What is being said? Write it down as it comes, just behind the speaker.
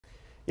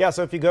Yeah,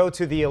 so if you go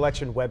to the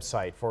election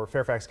website for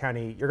Fairfax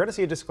County, you're going to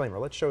see a disclaimer.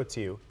 Let's show it to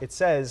you. It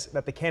says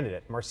that the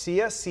candidate,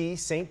 Marcia C.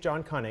 St.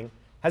 John Cunning,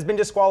 has been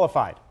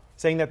disqualified,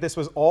 saying that this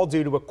was all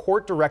due to a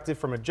court directive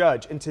from a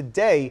judge. And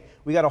today,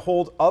 we got a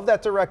hold of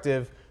that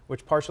directive,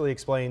 which partially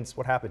explains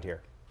what happened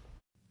here.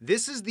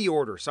 This is the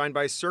order signed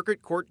by a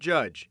circuit court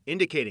judge,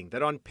 indicating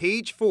that on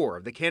page 4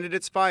 of the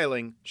candidate's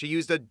filing, she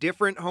used a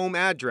different home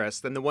address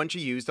than the one she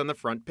used on the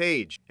front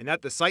page, and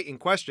that the site in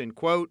question,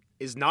 quote,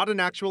 is not an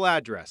actual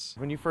address.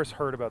 When you first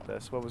heard about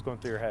this, what was going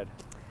through your head?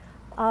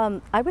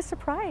 I was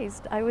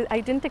surprised.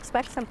 I didn't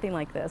expect something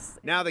like this.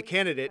 Now the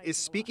candidate is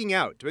speaking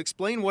out to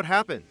explain what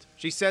happened.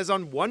 She says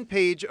on one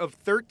page of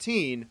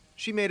 13,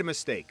 she made a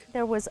mistake.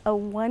 There was a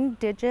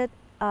one-digit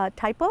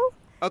typo.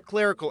 A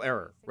clerical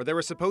error. Where there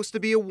was supposed to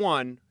be a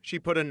 1, she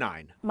put a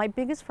 9. My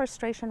biggest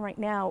frustration right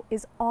now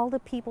is all the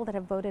people that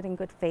have voted in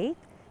good faith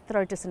that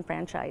are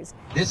disenfranchised.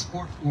 This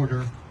court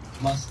order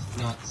must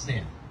not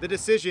stand. The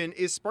decision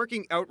is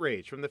sparking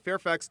outrage from the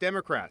Fairfax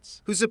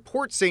Democrats, who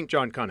support St.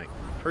 John Cunning.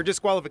 Her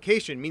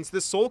disqualification means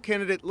the sole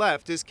candidate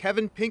left is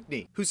Kevin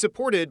Pinckney, who's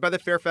supported by the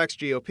Fairfax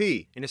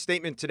GOP. In a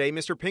statement today,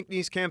 Mr.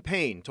 Pinckney's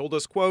campaign told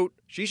us, quote,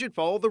 she should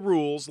follow the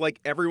rules like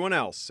everyone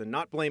else and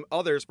not blame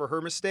others for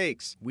her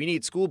mistakes. We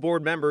need school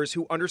board members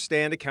who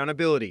understand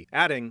accountability,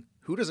 adding,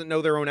 who doesn't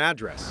know their own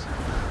address?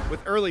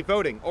 With early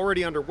voting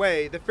already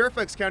underway, the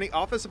Fairfax County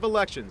Office of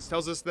Elections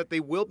tells us that they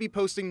will be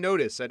posting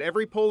notice at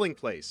every polling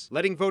place,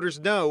 letting voters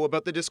know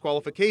about the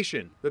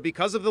disqualification. But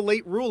because of the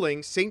late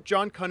ruling, St.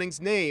 John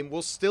Cunning's name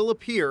will still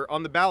appear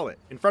on the ballot.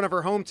 In front of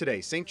her home today,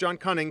 St. John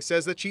Cunning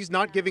says that she's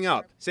not giving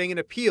up, saying an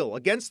appeal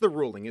against the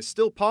ruling is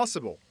still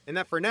possible, and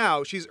that for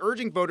now, she's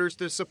urging voters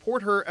to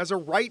support her as a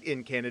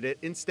write-in candidate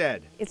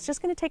instead. It's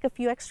just going to take a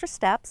few extra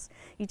steps.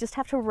 You just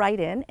have to write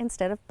in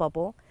instead of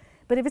bubble.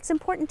 But if it's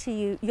important to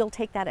you, you'll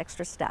take that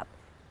extra step.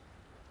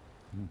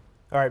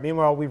 All right,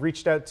 meanwhile, we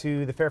reached out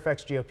to the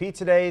Fairfax GOP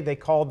today. They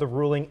called the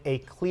ruling a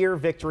clear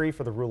victory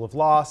for the rule of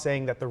law,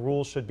 saying that the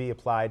rules should be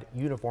applied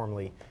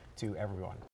uniformly to everyone.